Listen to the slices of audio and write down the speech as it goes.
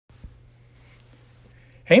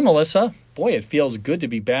Hey, Melissa. Boy, it feels good to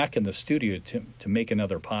be back in the studio to make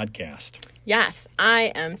another podcast. Yes,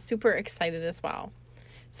 I am super excited as well.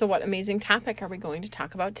 So what amazing topic are we going to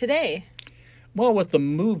talk about today? Well, with the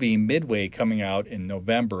movie Midway coming out in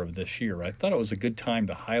November of this year, I thought it was a good time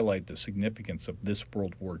to highlight the significance of this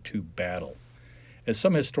World War II battle. As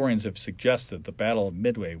some historians have suggested, the Battle of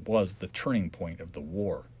Midway was the turning point of the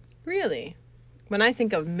war. Really? When I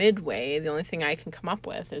think of Midway, the only thing I can come up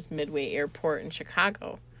with is Midway Airport in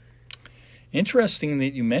Chicago. Interesting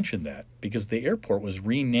that you mentioned that, because the airport was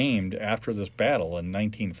renamed after this battle in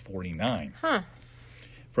 1949. Huh.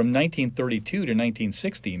 From 1932 to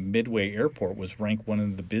 1960, Midway Airport was ranked one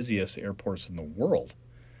of the busiest airports in the world.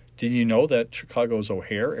 Did you know that Chicago's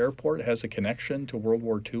O'Hare Airport has a connection to World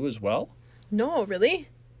War II as well? No, really?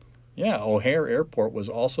 Yeah, O'Hare Airport was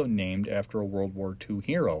also named after a World War II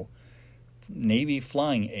hero, Navy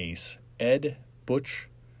flying ace Ed Butch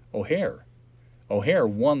O'Hare. O'Hare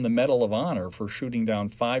won the Medal of Honor for shooting down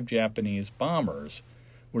 5 Japanese bombers,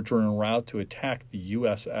 which were en route to attack the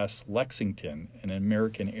USS Lexington, an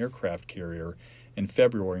American aircraft carrier, in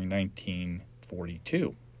February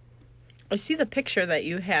 1942. I see the picture that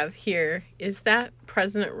you have here. Is that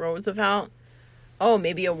President Roosevelt? Oh,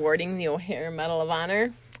 maybe awarding the O'Hare Medal of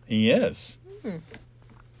Honor? He is.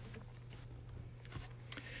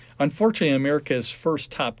 Unfortunately, America's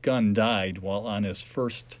first Top Gun died while on his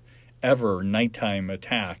first ever nighttime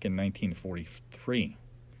attack in 1943.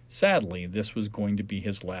 Sadly, this was going to be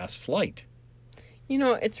his last flight. You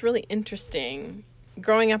know, it's really interesting.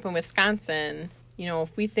 Growing up in Wisconsin,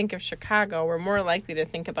 if we think of Chicago, we're more likely to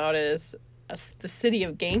think about it as the city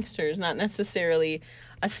of gangsters, not necessarily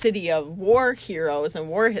a city of war heroes and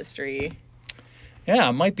war history. Yeah,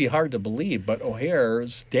 it might be hard to believe, but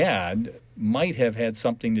O'Hare's dad might have had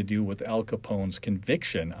something to do with Al Capone's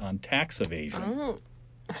conviction on tax evasion. Oh.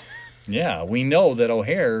 Yeah, we know that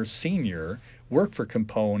O'Hare Sr. worked for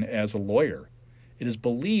Capone as a lawyer. It is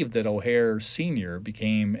believed that O'Hare Sr.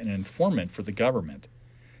 became an informant for the government.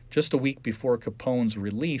 Just a week before Capone's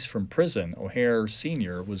release from prison, O'Hare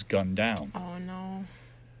Sr. was gunned down. Oh, no.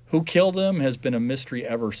 Who killed him has been a mystery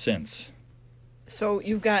ever since. So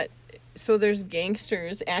there's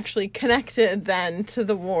gangsters actually connected then to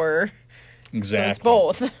the war. Exactly. So it's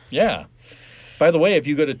both. Yeah. By the way, if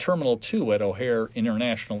you go to Terminal 2 at O'Hare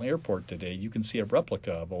International Airport today, you can see a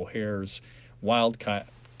replica of O'Hare's Wildcat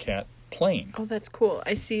plane. Oh, that's cool.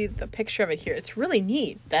 I see the picture of it here. It's really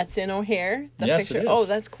neat. That's in O'Hare? Yes, it is. Oh,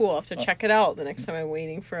 that's cool. I'll have to check it out the next time I'm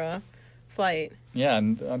waiting for a flight. Yeah,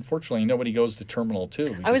 and unfortunately, nobody goes to Terminal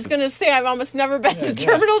 2. I was going to say I've almost never been to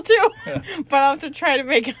Terminal 2, but I'll have to try to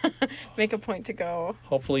make a point to go.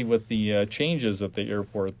 Hopefully, with the changes at the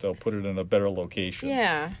airport, they'll put it in a better location.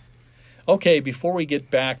 Yeah. Okay, before we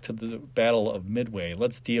get back to the Battle of Midway,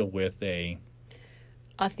 let's deal with a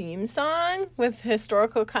theme song with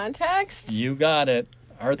historical context? You got it.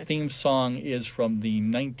 Our theme song is from the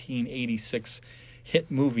 1986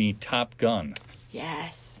 hit movie Top Gun.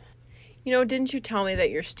 Yes. Didn't you tell me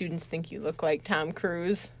that your students think you look like Tom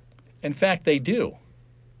Cruise? In fact, they do.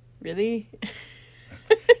 Really?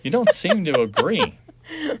 You don't seem to agree.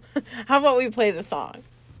 How about we play the song?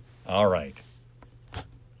 All right.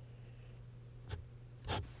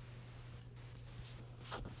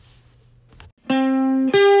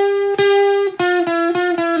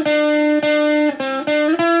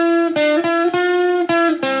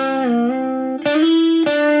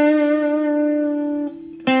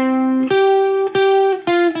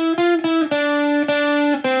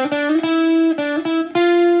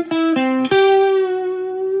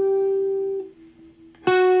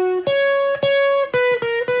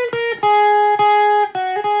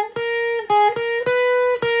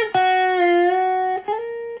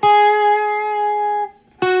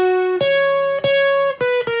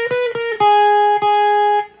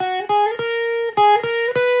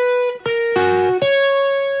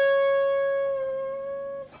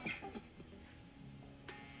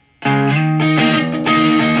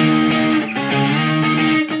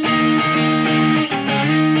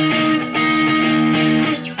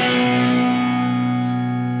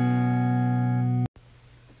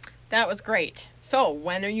 That was great. So,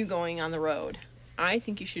 when are you going on the road? I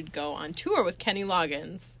think you should go on tour with Kenny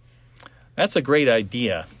Loggins. That's a great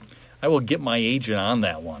idea. I will get my agent on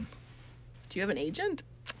that one. Do you have an agent?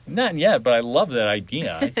 Not yet, but I love that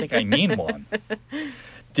idea. I think I need one.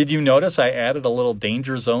 Did you notice I added a little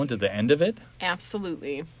danger zone to the end of it?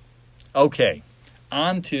 Absolutely. Okay,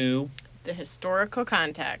 on to The historical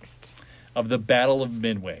context of the Battle of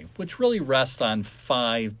Midway, which really rests on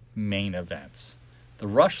 5 main events. The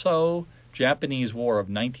Russo-Japanese War of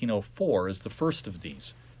 1904 is the first of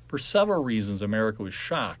these. For several reasons, America was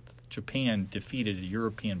shocked that Japan defeated a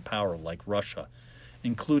European power like Russia,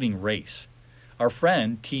 including race. Our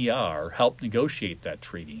friend T.R. helped negotiate that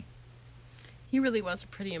treaty. He really was a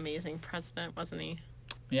pretty amazing president, wasn't he?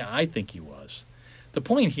 Yeah, I think he was. The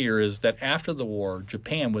point here is that after the war,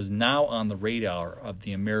 Japan was now on the radar of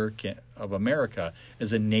America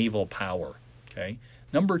as a naval power. Okay?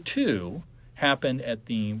 Number 2 happened at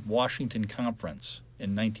the Washington Conference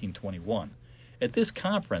in 1921. At this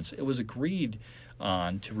conference, it was agreed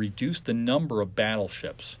on to reduce the number of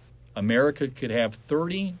battleships. America could have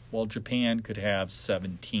 30, while Japan could have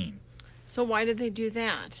 17. So why did they do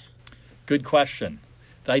that? Good question.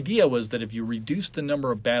 The idea was that if you reduce the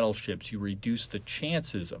number of battleships, you reduce the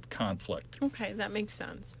chances of conflict. Okay, that makes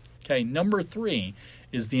sense. Okay, number 3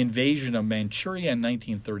 is the invasion of Manchuria in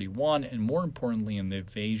 1931, and more importantly, in the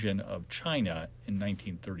invasion of China in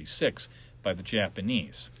 1936 by the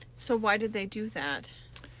Japanese. So why did they do that?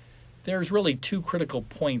 There's really 2 critical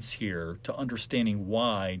points here to understanding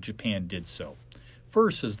why Japan did so.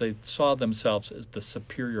 First is they saw themselves as the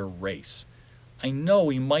superior race. I know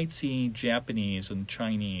we might see Japanese and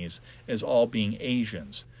Chinese as all being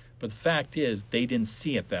Asians, but the fact is they didn't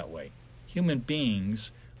see it that way. Human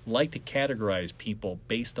beings like to categorize people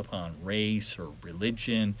based upon race or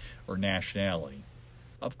religion or nationality.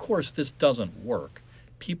 Of course, this doesn't work.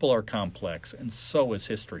 People are complex, and so is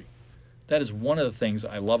history. That is one of the things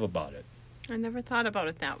I love about it. I never thought about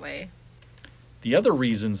it that way. The other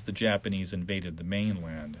reasons the Japanese invaded the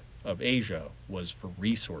mainland of Asia was for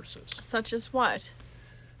resources. Such as what?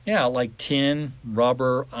 Yeah, like tin,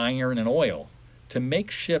 rubber, iron, and oil. To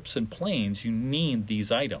make ships and planes, you need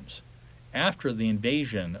these items. After the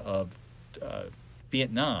invasion of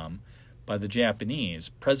Vietnam by the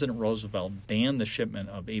Japanese, President Roosevelt banned the shipment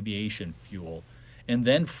of aviation fuel and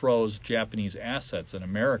then froze Japanese assets in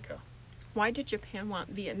America. Why did Japan want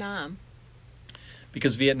Vietnam?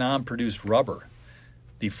 Because Vietnam produced rubber.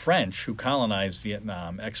 The French, who colonized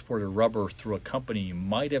Vietnam, exported rubber through a company you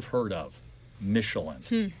might have heard of,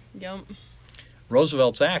 Michelin. Yep.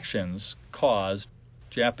 Roosevelt's actions caused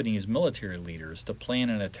Japanese military leaders to plan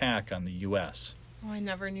an attack on the U.S. Oh, I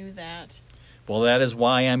never knew that. Well, that is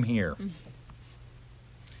why I'm here.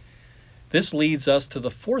 This leads us to the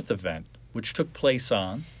 4th event, which took place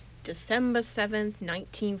on December 7th,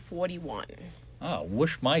 1941.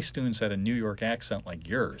 Wish my students had a New York accent like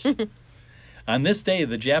yours. On this day,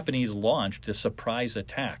 the Japanese launched a surprise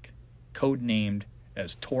attack, codenamed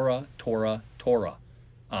as Tora, Tora, Tora,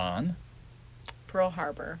 on Pearl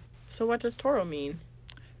Harbor. So what does Toro mean?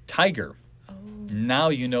 Tiger. Oh. Now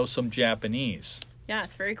you know some Japanese. Yeah,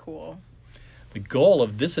 it's very cool. The goal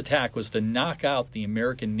of this attack was to knock out the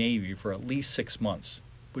American Navy for at least 6 months,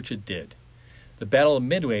 which it did. The Battle of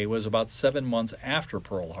Midway was about 7 months after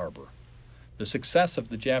Pearl Harbor. The success of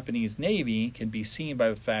the Japanese Navy can be seen by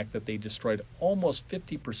the fact that they destroyed almost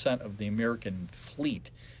 50% of the American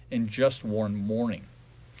fleet in just one morning.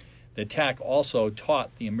 The attack also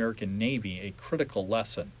taught the American Navy a critical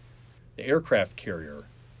lesson. The aircraft carrier,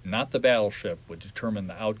 not the battleship, would determine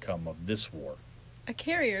the outcome of this war. A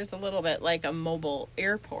carrier is a little bit like a mobile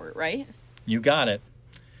airport, right? You got it.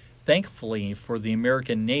 Thankfully for the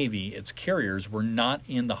American Navy, its carriers were not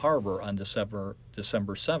in the harbor on December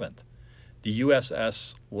 7th. The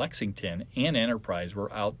USS Lexington and Enterprise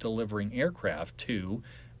were out delivering aircraft to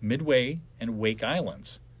Midway and Wake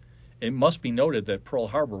Islands. It must be noted that Pearl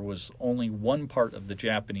Harbor was only one part of the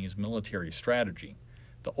Japanese military strategy.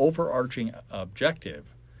 The overarching objective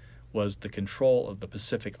was the control of the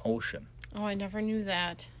Pacific Ocean. Oh, I never knew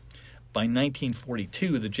that. By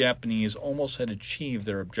 1942, the Japanese almost had achieved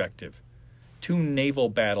their objective. 2 naval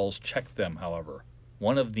battles checked them, however.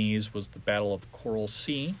 One of these was the Battle of Coral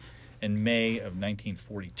Sea in May of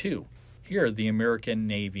 1942. Here, the American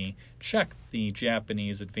Navy checked the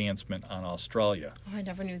Japanese advancement on Australia. Oh, I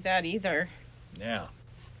never knew that either. Yeah.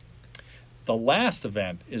 The last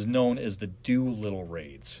event is known as the Doolittle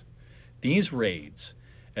Raids. These raids,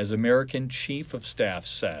 as American Chief of Staff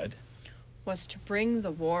said, was to bring the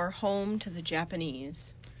war home to the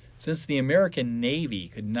Japanese. Since the American Navy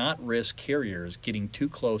could not risk carriers getting too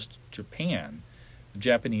close to Japan, the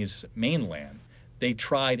Japanese mainland, they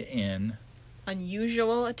tried an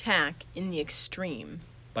unusual attack in the extreme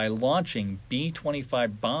by launching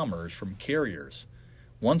B-25 bombers from carriers.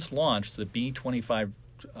 Once launched, the B-25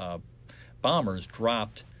 bombers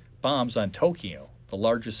dropped bombs on Tokyo, the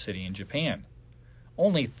largest city in Japan.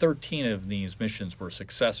 Only 13 of these missions were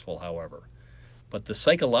successful, however. But the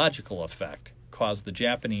psychological effect caused the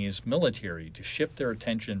Japanese military to shift their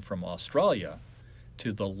attention from Australia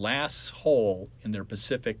to the last hole in their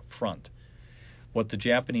Pacific front, what the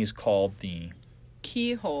Japanese called the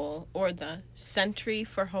keyhole or the sentry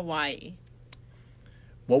for Hawaii?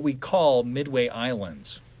 What we call Midway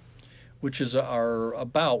Islands, which are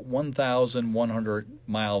about 1,100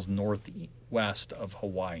 miles northwest of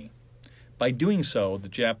Hawaii. By doing so, the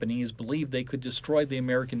Japanese believed they could destroy the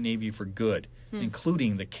American Navy for good,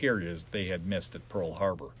 including the carriers they had missed at Pearl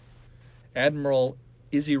Harbor. Admiral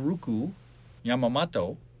Ishiroku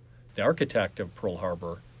Yamamoto, the architect of Pearl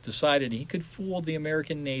Harbor, decided he could fool the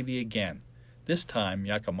American Navy again. This time,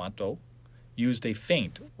 Yamamoto used a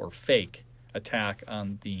feint, or fake, attack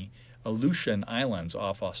on the Aleutian Islands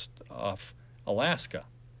off Alaska.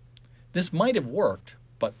 This might have worked,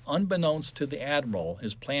 but unbeknownst to the admiral,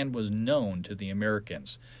 his plan was known to the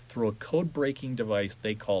Americans through a code-breaking device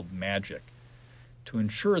they called magic. To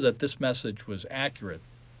ensure that this message was accurate,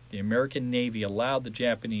 the American Navy allowed the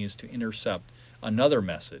Japanese to intercept another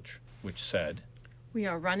message, which said, "We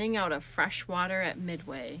are running out of fresh water at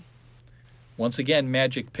Midway." Once again,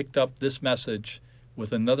 magic picked up this message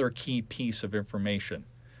with another key piece of information.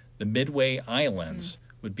 The Midway Islands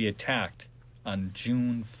would be attacked on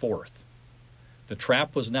June 4th. The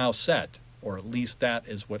trap was now set, or at least that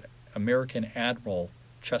is what American Admiral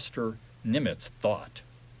Chester Nimitz thought.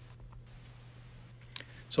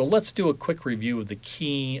 So let's do a quick review of the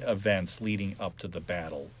key events leading up to the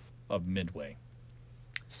Battle of Midway.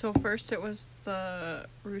 So first it was the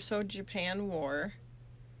Russo-Japan War,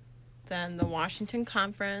 then the Washington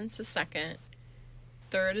Conference, the second.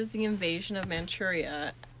 Third is the invasion of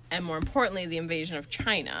Manchuria, and more importantly, the invasion of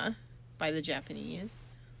China by the Japanese.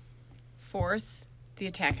 Fourth, the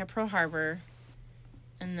attack at Pearl Harbor.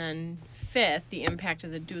 And then fifth, the impact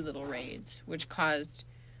of the Doolittle raids, which caused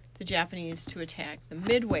the Japanese to attack the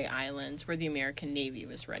Midway Islands, where the American Navy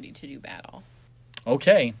was ready to do battle.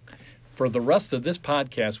 Okay. For the rest of this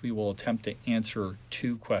podcast, we will attempt to answer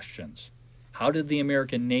two questions. How did the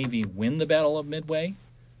American Navy win the Battle of Midway?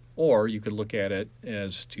 Or you could look at it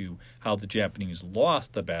as to how the Japanese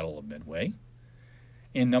lost the Battle of Midway.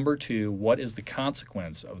 And number two, what is the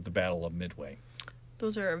consequence of the Battle of Midway?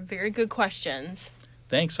 Those are very good questions.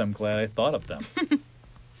 Thanks, I'm glad I thought of them.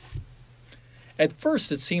 At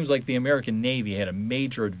first, it seems like the American Navy had a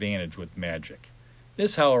major advantage with magic.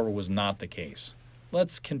 This, however, was not the case.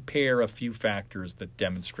 Let's compare a few factors that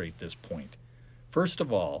demonstrate this point. First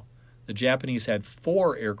of all, the Japanese had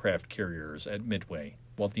 4 aircraft carriers at Midway,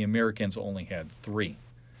 while the Americans only had 3.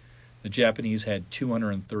 The Japanese had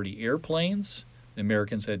 230 airplanes. The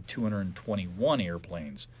Americans had 221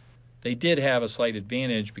 airplanes. They did have a slight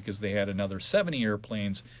advantage because they had another 70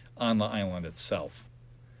 airplanes on the island itself.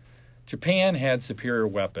 Japan had superior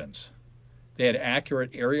weapons. They had accurate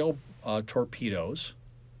aerial torpedoes,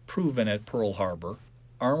 proven at Pearl Harbor,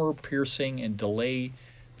 armor-piercing and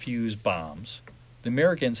delay-fuse bombs. The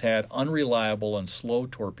Americans had unreliable and slow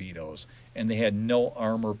torpedoes, and they had no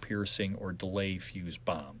armor-piercing or delay-fuse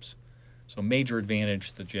bombs. So major advantage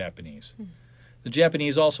to the Japanese. The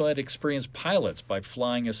Japanese also had experienced pilots by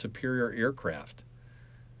flying a superior aircraft,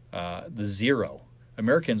 the Zero.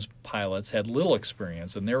 Americans' pilots had little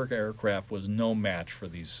experience, and their aircraft was no match for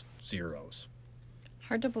these Zeros.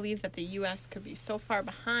 Hard to believe that the U.S. could be so far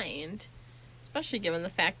behind, especially given the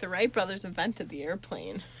fact the Wright brothers invented the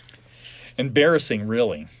airplane. Embarrassing,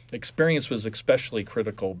 really. Experience was especially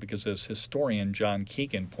critical because, as historian John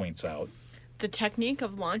Keegan points out, the technique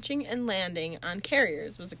of launching and landing on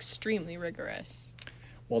carriers was extremely rigorous.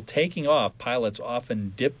 While taking off, pilots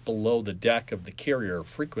often dipped below the deck of the carrier,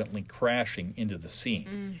 frequently crashing into the sea.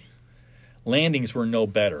 Landings were no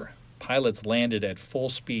better. Pilots landed at full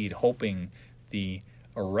speed, hoping the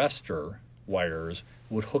arrestor wires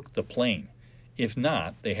would hook the plane. If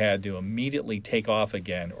not, they had to immediately take off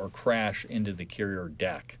again or crash into the carrier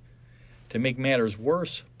deck. To make matters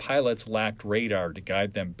worse, pilots lacked radar to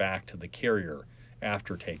guide them back to the carrier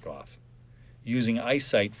after takeoff. Using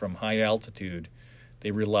eyesight from high altitude,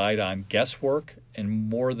 they relied on guesswork and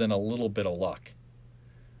more than a little bit of luck.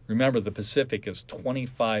 Remember, the Pacific is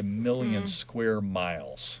 25 million square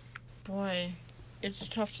miles. Boy, it's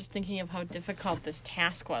tough just thinking of how difficult this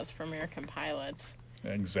task was for American pilots.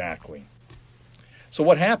 Exactly. So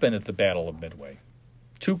what happened at the Battle of Midway?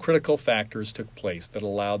 2 critical factors took place that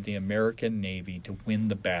allowed the American Navy to win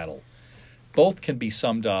the battle. Both can be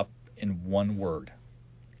summed up in one word.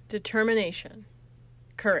 Determination.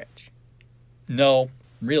 Courage. No,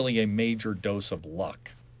 really a major dose of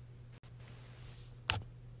luck.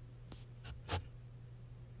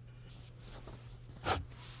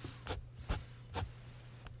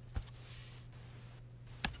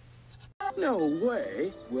 No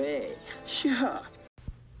way. Yeah.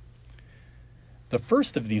 The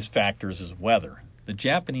first of these factors is weather. The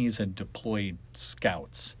Japanese had deployed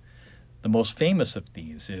scouts. The most famous of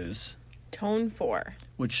these is Tone 4.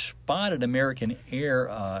 which spotted American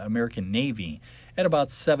Navy at about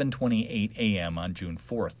 7:28 a.m. on June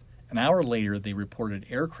 4th. An hour later, they reported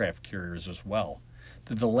aircraft carriers as well.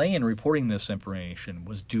 The delay in reporting this information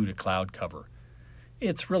was due to cloud cover.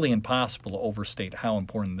 It's really impossible to overstate how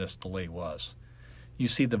important this delay was. You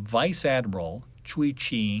see, the Vice Admiral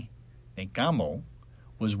Chuichi Negamo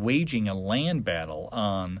was waging a land battle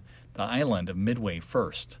on the island of Midway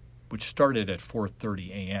first, which started at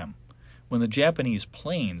 4:30 a.m. When the Japanese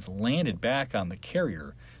planes landed back on the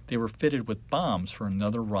carrier, they were fitted with bombs for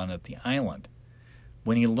another run at the island.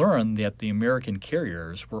 When he learned that the American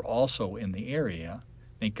carriers were also in the area,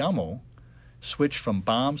 Negamo switched from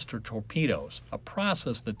bombs to torpedoes, a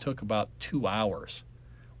process that took about 2 hours.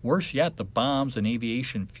 Worse yet, the bombs and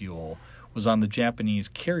aviation fuel was on the Japanese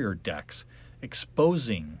carrier decks,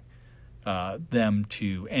 exposing them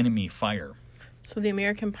to enemy fire. So the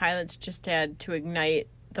American pilots just had to ignite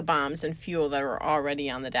the bombs and fuel that were already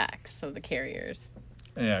on the decks of the carriers.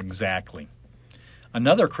 Yeah, exactly.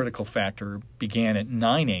 Another critical factor began at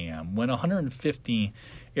 9 a.m. when 150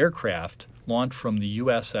 aircraft launched from the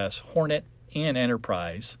USS Hornet and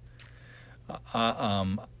Enterprise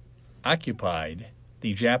occupied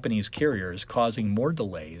the Japanese carriers, causing more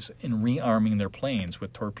delays in rearming their planes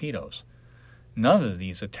with torpedoes. None of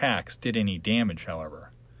these attacks did any damage,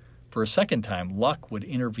 however. For a second time, luck would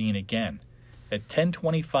intervene again. At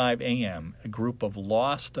 10:25 a.m., a group of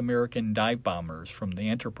lost American dive bombers from the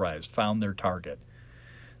Enterprise found their target,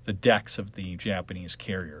 the decks of the Japanese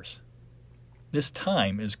carriers. This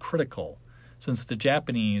time is critical, since the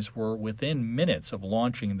Japanese were within minutes of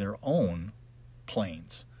launching their own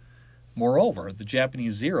planes. Moreover, the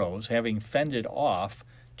Japanese Zeros, having fended off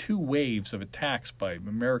 2 waves of attacks by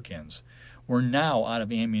Americans, were now out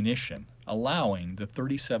of ammunition, allowing the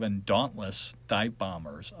 37 Dauntless dive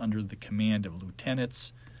bombers under the command of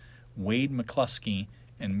Lieutenants Wade McCluskey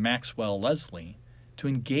and Maxwell Leslie to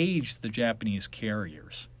engage the Japanese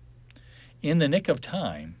carriers. In the nick of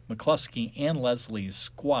time, McCluskey and Leslie's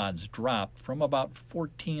squads dropped from about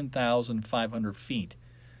 14,500 feet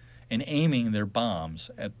and aiming their bombs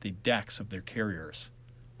at the decks of their carriers,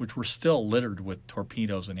 which were still littered with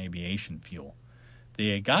torpedoes and aviation fuel.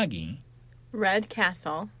 The Agagi Red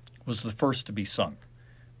Castle was the first to be sunk.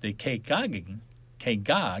 The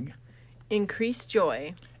Kagag Increased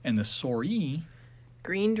Joy, and the Sori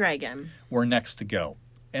Green Dragon. were next to go.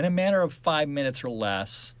 In a matter of 5 minutes or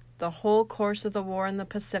less, The whole course of the war in the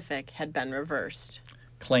Pacific had been reversed.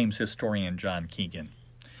 claims historian John Keegan.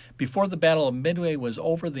 Before the Battle of Midway was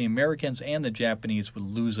over, the Americans and the Japanese would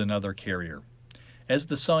lose another carrier. As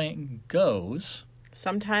the saying goes,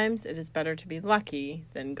 Sometimes it is better to be lucky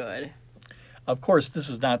than good. of course, this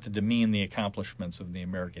is not to demean the accomplishments of the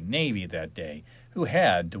American Navy that day, who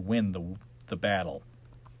had to win the battle.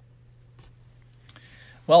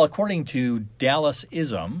 Well, according to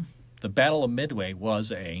Dallas-ism, the Battle of Midway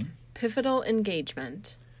was a Pivotal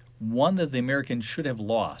engagement one that the Americans should have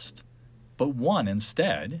lost, but won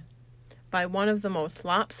instead. by one of the most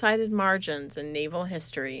lopsided margins in naval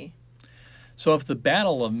history. So if the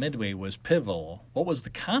Battle of Midway was pivotal, what was the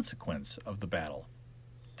consequence of the battle?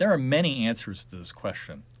 There are many answers to this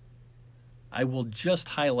question. I will just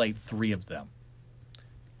highlight 3 of them.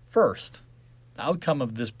 First, the outcome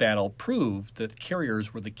of this battle proved that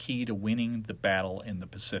carriers were the key to winning the battle in the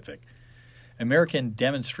Pacific. Americans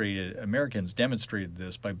demonstrated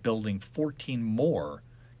this by building 14 more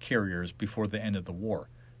carriers before the end of the war.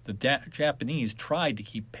 The Japanese tried to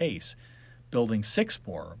keep pace, building 6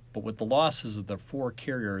 more, but with the losses of the 4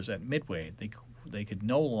 carriers at Midway, they could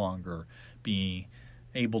no longer be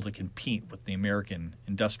able to compete with the American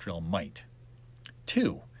industrial might.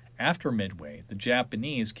 2. After Midway, the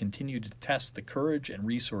Japanese continued to test the courage and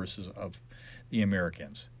resources of the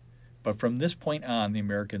Americans. But from this point on, the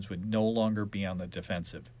Americans would no longer be on the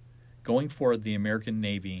defensive. Going forward, the American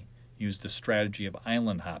Navy used a strategy of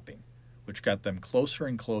island hopping, which got them closer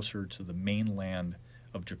and closer to the mainland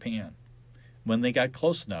of Japan. When they got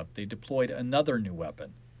close enough, they deployed another new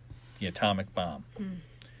weapon, the atomic bomb.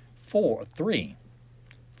 3.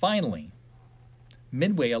 Finally,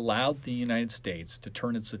 Midway allowed the United States to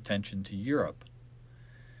turn its attention to Europe.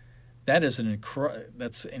 That's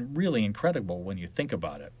really incredible when you think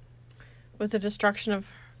about it. With the destruction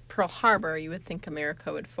of Pearl Harbor, you would think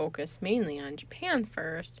America would focus mainly on Japan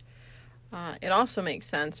first. It also makes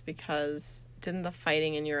sense because didn't the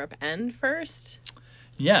fighting in Europe end first?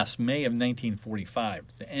 Yes, May of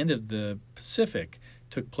 1945. The end of the Pacific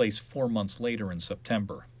took place 4 months later in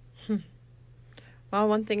September. Well,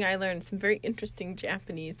 one thing I learned, some very interesting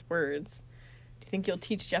Japanese words. Do you think you'll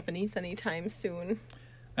teach Japanese anytime soon?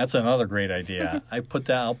 That's another great idea. I'll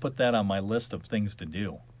put that on my list of things to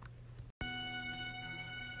do.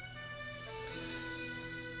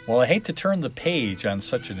 Well, I hate to turn the page on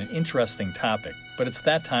such an interesting topic, but it's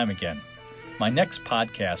that time again. My next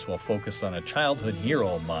podcast will focus on a childhood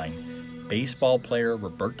hero of mine, baseball player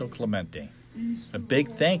Roberto Clemente. A big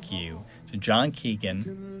thank you to John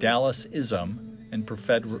Keegan, Dallas Ism, and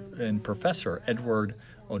Professor Edward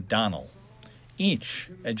O'Donnell. Each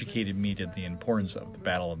educated me to the importance of the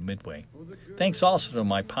Battle of Midway. Thanks also to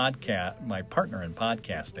my partner in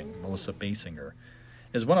podcasting, Melissa Basinger.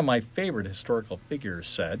 As one of my favorite historical figures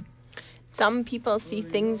said, "Some people see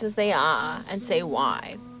things as they are and say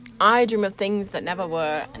why. I dream of things that never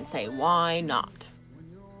were and say why not."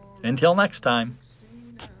 Until next time.